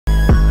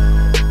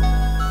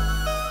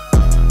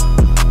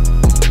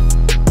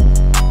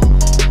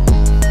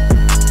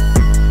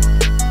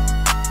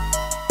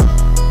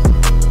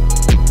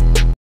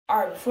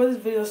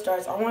video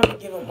starts, I want to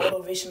give a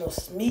motivational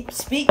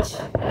speech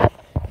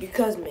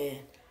because, man,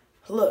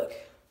 look,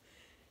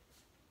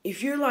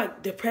 if you're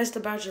like depressed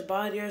about your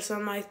body or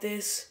something like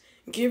this,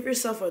 give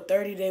yourself a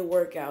 30-day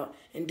workout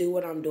and do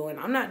what I'm doing.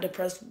 I'm not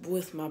depressed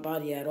with my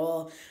body at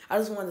all. I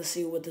just wanted to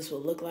see what this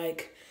would look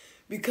like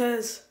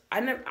because I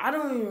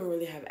don't even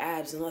really have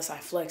abs unless I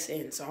flex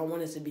in, so I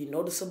want it to be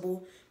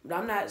noticeable. But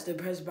I'm not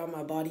depressed about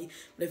my body.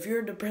 But if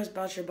you're depressed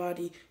about your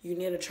body, you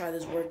need to try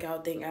this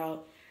workout thing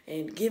out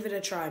and give it a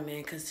try,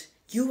 man, because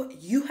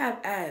you have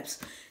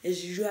abs.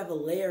 You have a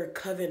layer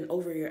covering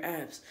over your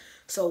abs.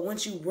 So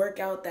once you work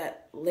out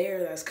that layer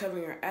that's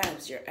covering your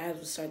abs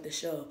will start to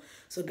show.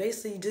 So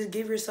basically, just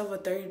give yourself a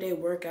 30-day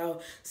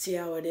workout, see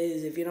how it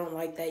is. If you don't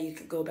like that, you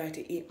could go back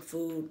to eating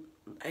food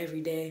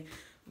every day.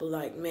 But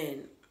like,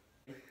 man,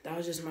 that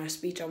was just my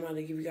speech I wanted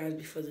to give you guys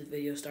before this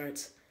video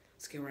starts.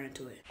 Let's get right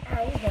into it.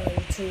 Alright, what's going on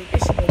YouTube?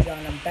 It's your boy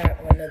John. I'm back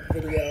with another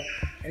video.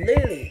 And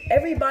literally,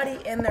 everybody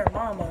and their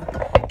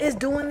mama is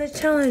doing this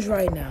challenge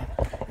right now.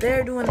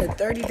 They're doing the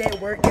 30-day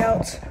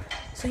workouts.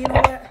 So you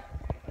know what?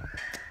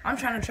 I'm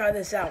trying to try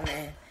this out,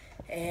 man.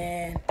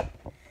 And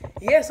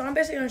yeah, so I'm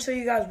basically going to show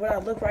you guys what I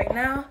look right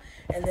now.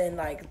 And then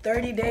like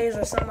 30 days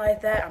or something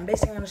like that, I'm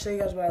basically going to show you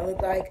guys what I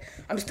look like.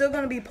 I'm still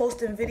going to be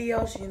posting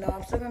videos,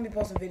 I'm still going to be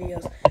posting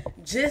videos.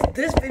 Just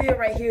this video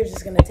right here is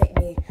just going to take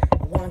me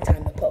a long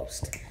time to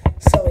post.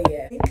 So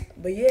yeah,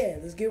 but yeah,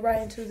 let's get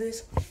right into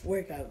this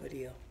workout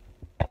video.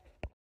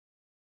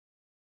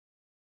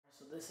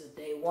 So this is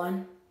day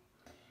one.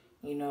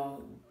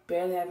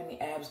 Barely have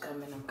any abs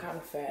coming. I'm kind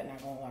of fat,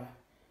 not gonna lie.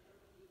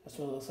 That's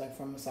what it looks like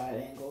from a side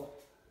angle.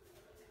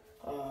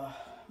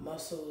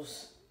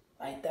 Muscles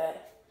like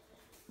that.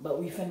 But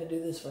we finna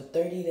do this for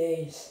 30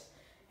 days,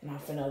 and I'm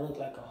finna look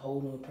like a whole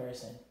new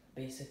person,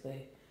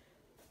 basically.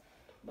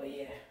 But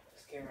yeah,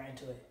 let's get right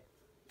into it.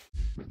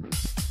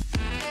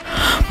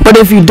 But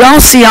if you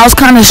don't see, I was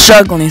kind of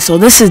struggling. So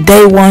this is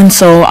day one,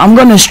 so I'm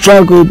going to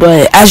struggle.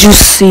 But as you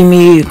see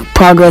me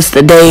progress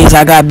the days,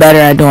 I got better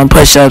at doing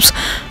push-ups.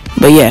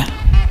 But yeah.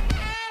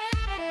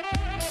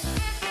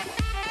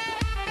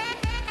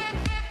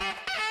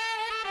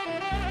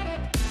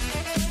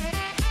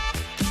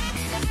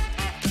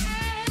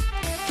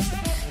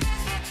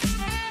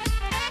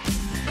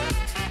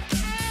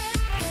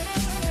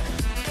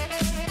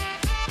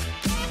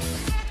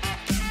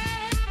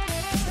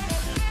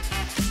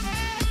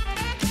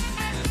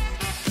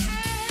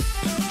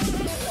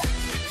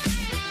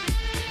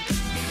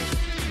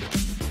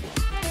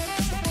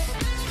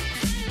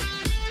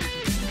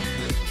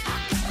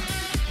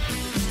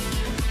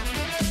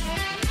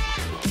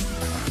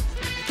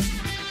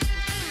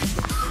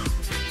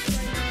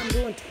 I'm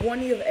doing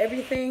 20 of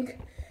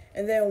everything,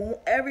 and then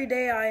every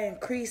day I'm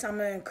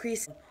gonna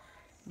increase.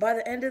 By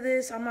the end of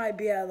this, I might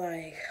be at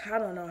like, I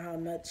don't know how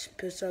much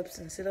push-ups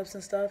and sit-ups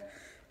and stuff,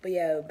 but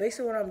yeah,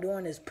 basically what I'm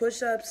doing is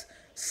push-ups,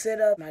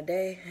 sit-up my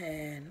day,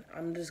 and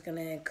I'm just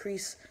gonna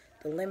increase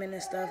the limit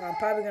and stuff. I'm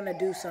probably gonna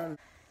do some,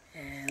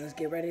 and let's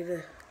get ready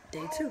to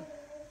day two.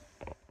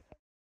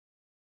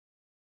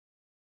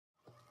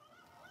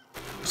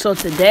 So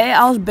today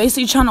I was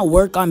basically trying to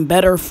work on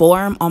better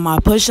form on my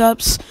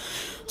push-ups.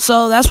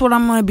 So that's what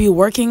I'm going to be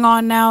working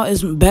on now,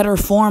 is better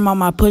form on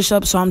my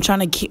push-ups. So I'm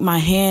trying to keep my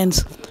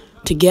hands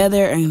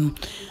together, and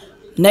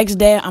next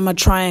day I'm going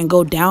to try and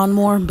go down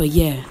more. But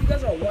yeah. If you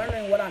guys are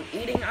wondering what I'm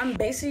eating, I'm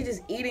basically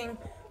just eating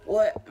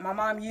what my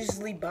mom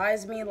usually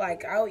buys me.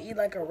 Like, I'll eat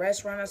like a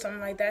restaurant or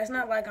something like that. It's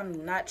not like I'm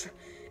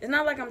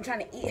trying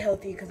to eat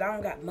healthy because I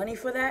don't got money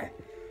for that.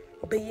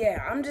 But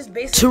yeah, I'm just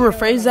basically... To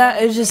rephrase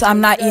that, it's just I'm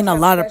not eating a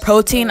lot of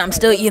protein. I'm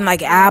still eating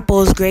like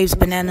apples, grapes,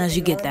 bananas.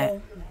 You get that.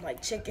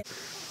 Like chicken.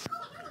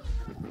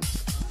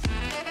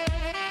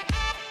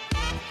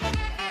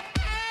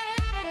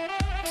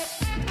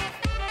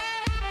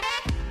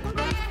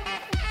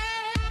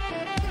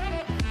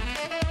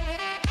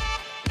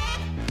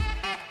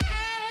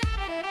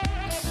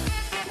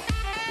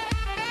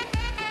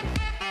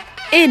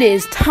 It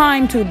is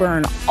time to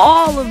burn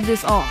all of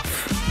this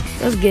off.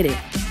 Let's get it.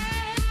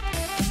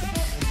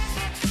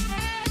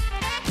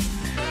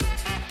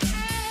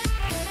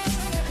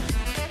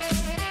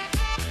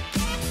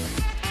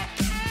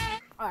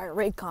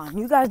 Alright, Raycon,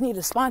 you guys need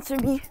to sponsor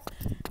me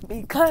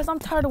because I'm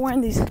tired of wearing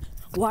these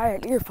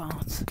wired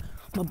earphones.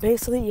 But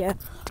basically, yeah,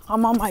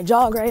 I'm on my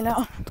jog right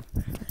now.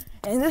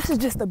 And this is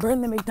just to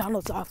burn the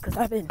McDonald's off because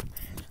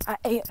I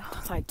ate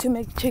like 2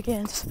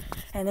 McChickens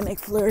and a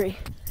McFlurry.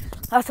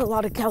 That's a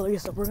lot of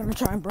calories, so we're gonna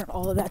try and burn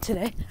all of that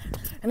today.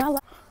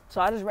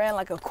 So I just ran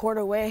like a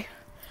quarter way.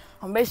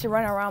 I'm basically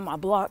running around my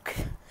block,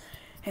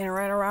 and I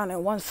ran around it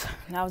once.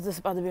 Now this is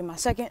about to be my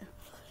second.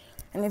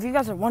 And if you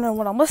guys are wondering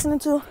what I'm listening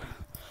to,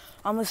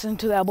 I'm listening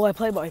to that boy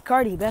Playboy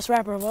Carti, best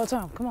rapper of all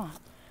time. Come on.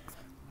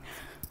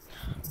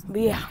 But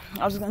yeah,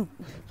 I was gonna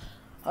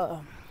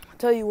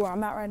tell you where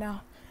I'm at right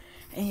now.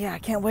 And yeah, I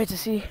can't wait to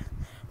see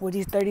what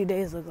these 30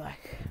 days look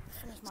like.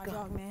 That's my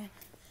dog, man.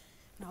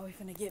 Now we're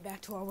finna get back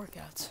to our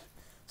workouts.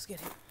 Let's get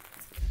it.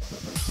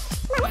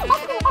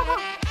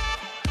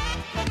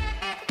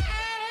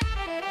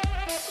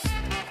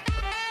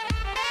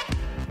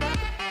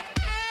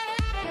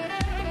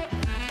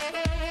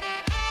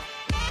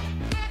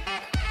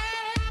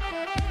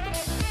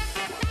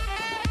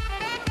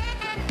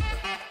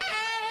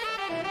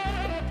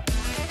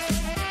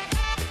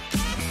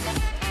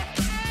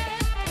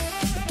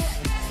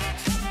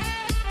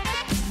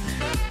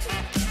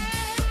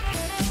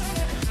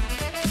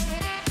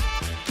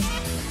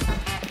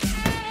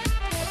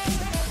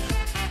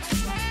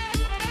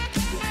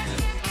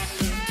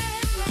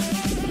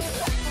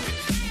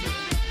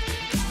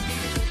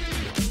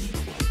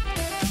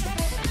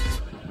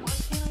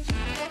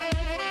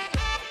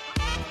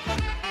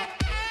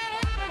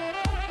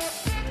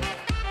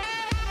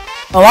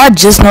 Oh, I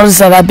just noticed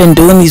that I've been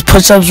doing these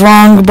push-ups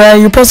wrong, bro.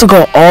 You're supposed to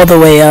go all the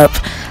way up.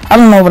 I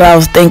don't know what I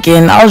was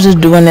thinking. I was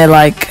just doing it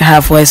like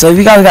halfway. So if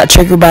you guys got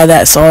triggered by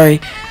that, sorry.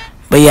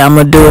 But yeah, I'm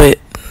gonna do it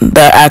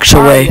the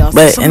actual way.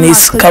 But in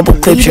these couple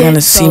clips, you're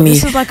gonna see me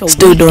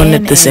still doing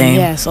it the same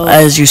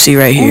as you see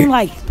right here.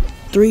 Like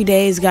 3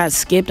 days got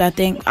skipped, I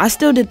think. I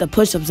still did the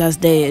push-ups that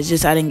day. It's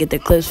just I didn't get the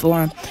clips for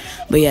them.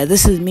 But yeah,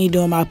 this is me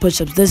doing my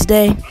push-ups this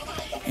day.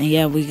 And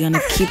yeah, we're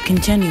gonna keep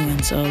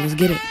continuing. So let's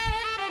get it.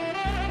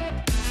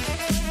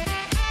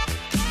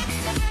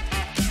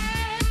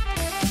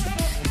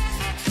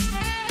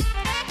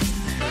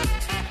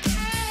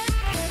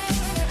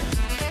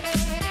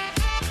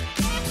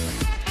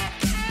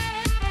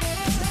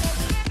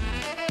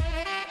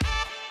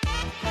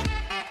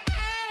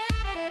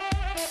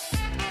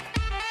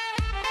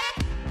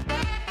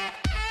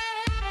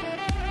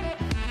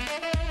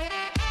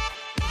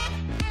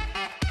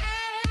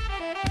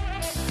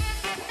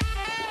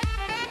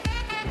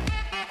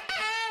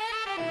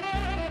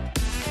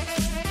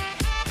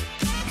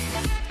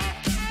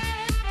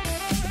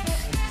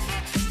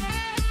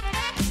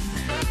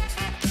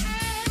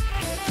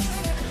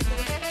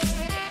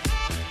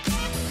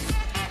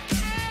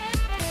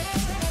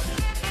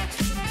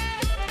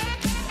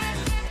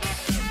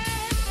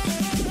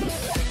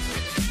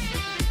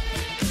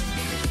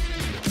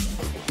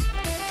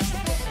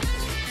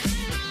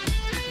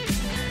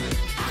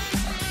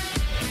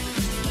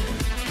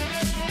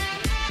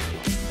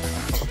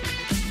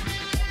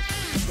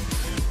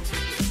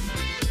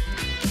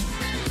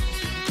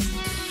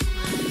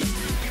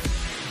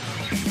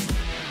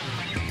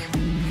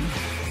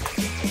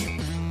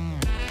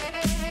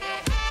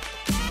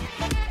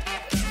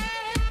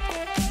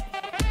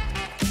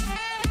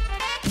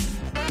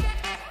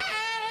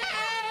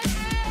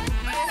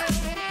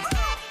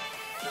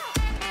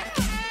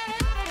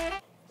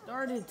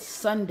 Started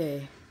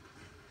Sunday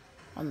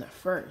on the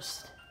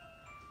 1st,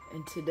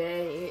 and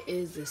today it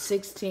is the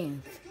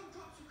 16th.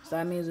 So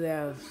that means we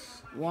have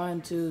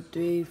 1, 2,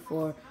 3,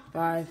 4,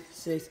 5,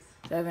 6,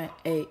 7,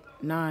 8,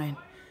 9,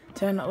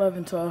 10,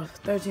 11, 12,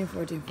 13,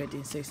 14,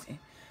 15, 16.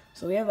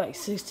 So we have like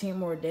 16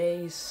 more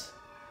days,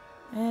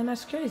 and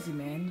that's crazy,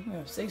 man. We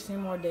have 16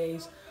 more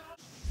days.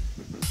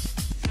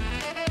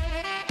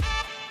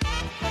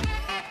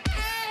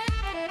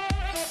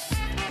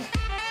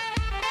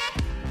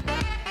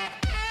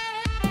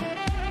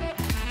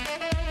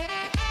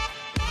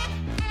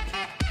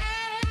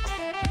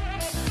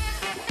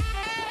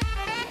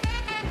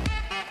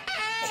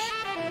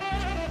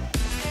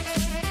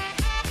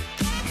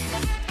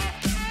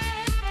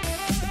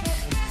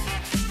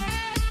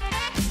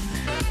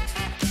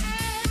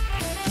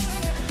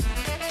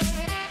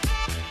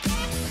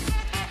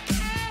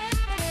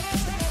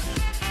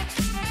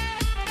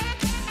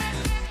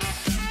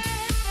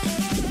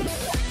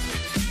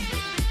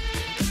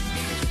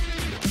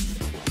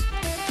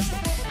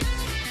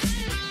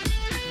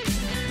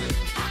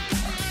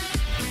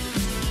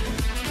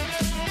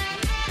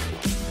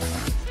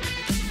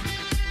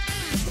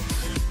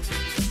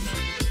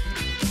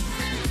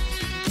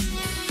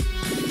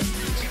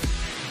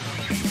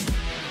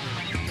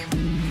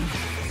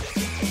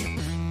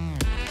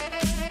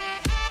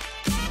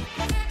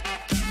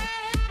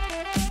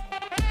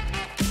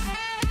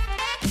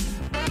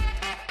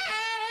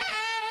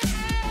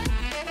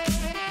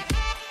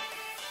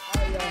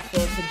 So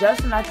a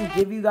suggestion I can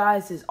give you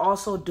guys is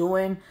also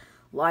doing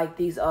like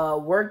these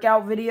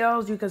workout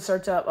videos. You can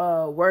search up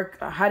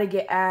how to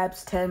get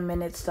abs, 10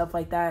 minutes, stuff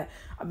like that.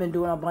 I've been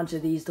doing a bunch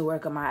of these to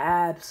work on my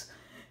abs.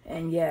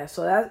 And yeah,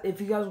 so that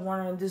if you guys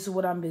wondering, this is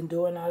what I've been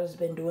doing. I've just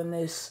been doing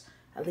this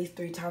at least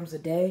 3 times a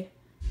day.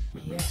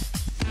 Yeah.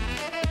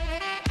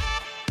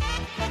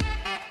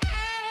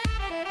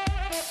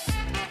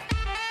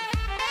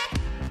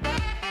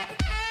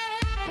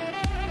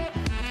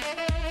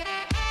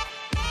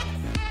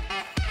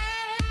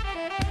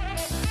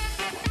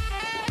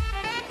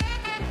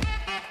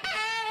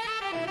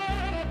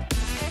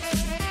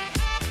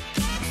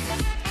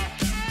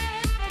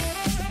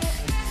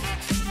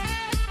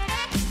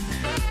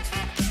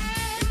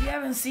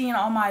 Seen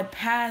all my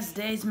past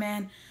days,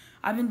 man,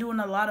 I've been doing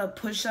a lot of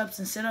push-ups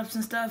and sit-ups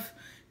and stuff.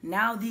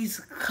 Now these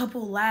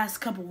last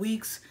couple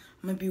weeks,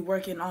 I'm gonna be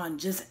working on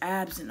just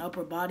abs and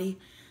upper body.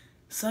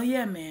 So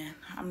yeah, man,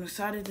 I'm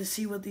excited to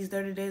see what these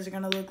 30 days are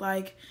gonna look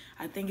like.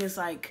 I think it's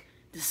like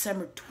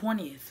December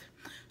 20th,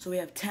 so we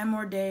have 10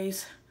 more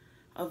days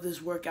of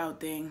this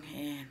workout thing,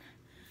 and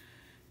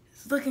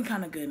it's looking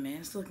kind of good, man.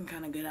 It's looking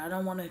kind of good. I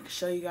don't want to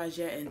show you guys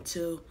yet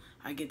until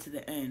I get to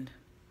the end.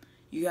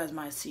 You guys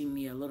might see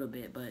me a little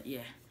bit, but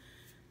yeah.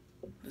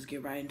 Let's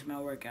get right into my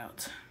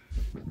workouts.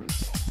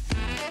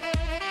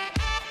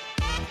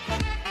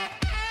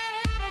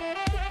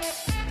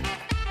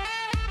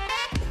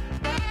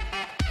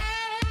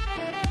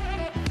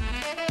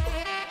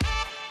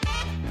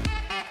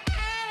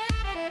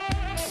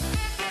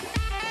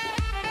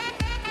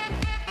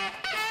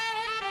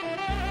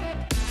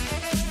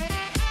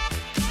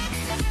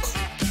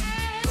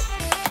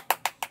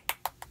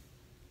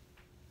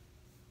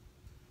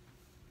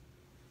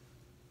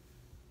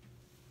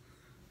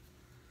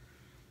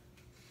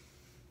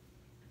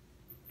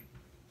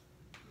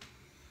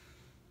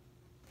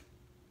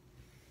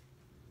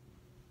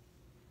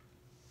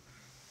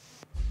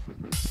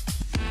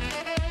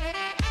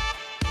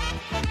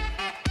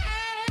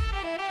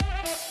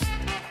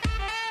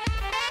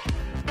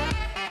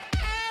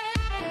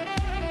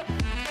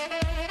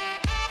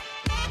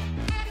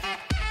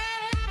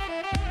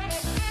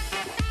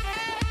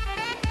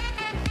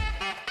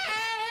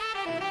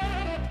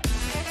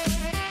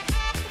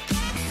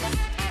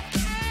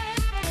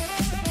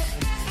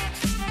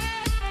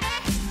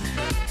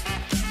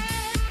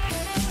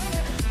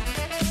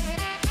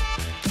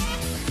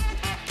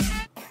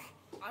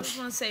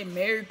 say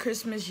Merry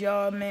Christmas,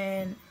 y'all,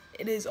 man.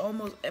 It is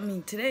almost, I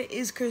mean, today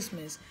is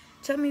Christmas.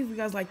 Tell me if you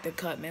guys like the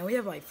cut, man. We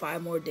have like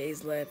 5 more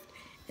days left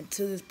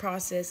into this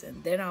process,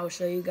 and then I'll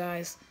show you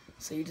guys.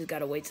 So you just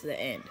gotta wait to the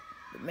end.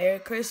 But Merry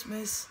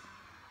Christmas.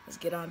 Let's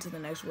get on to the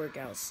next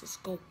workouts. Let's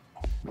go.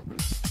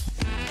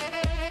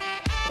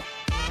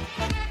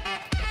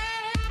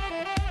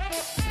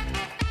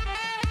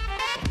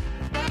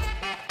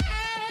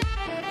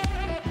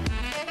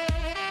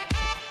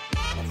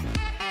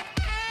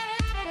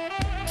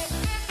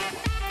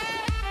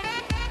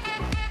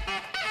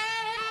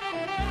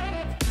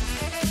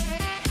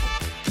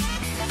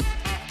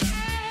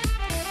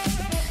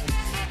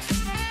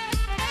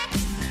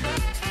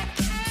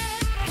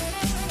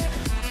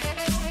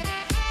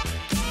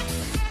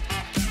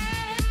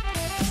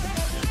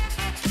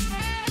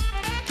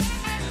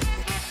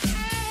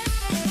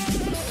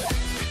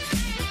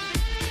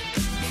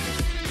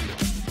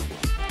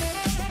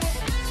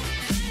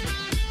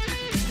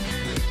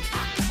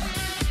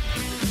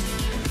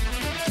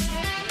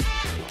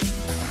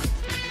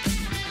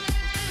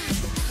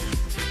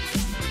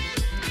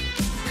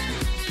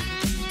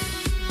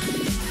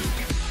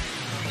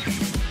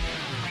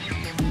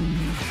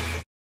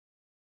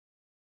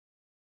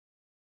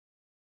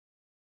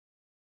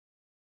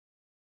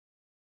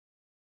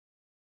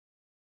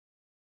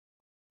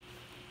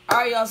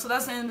 Alright, y'all, so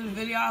that's the end of the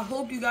video. I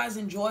hope you guys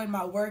enjoyed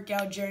my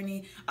workout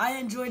journey. I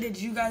enjoyed it.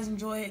 Did you guys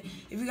enjoy it?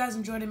 If you guys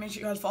enjoyed it, make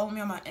sure you guys follow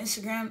me on my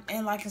Instagram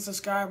and like and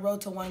subscribe.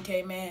 Road to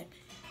 1K, man.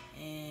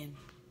 And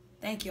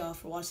thank y'all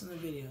for watching the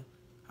video.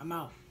 I'm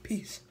out.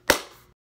 Peace.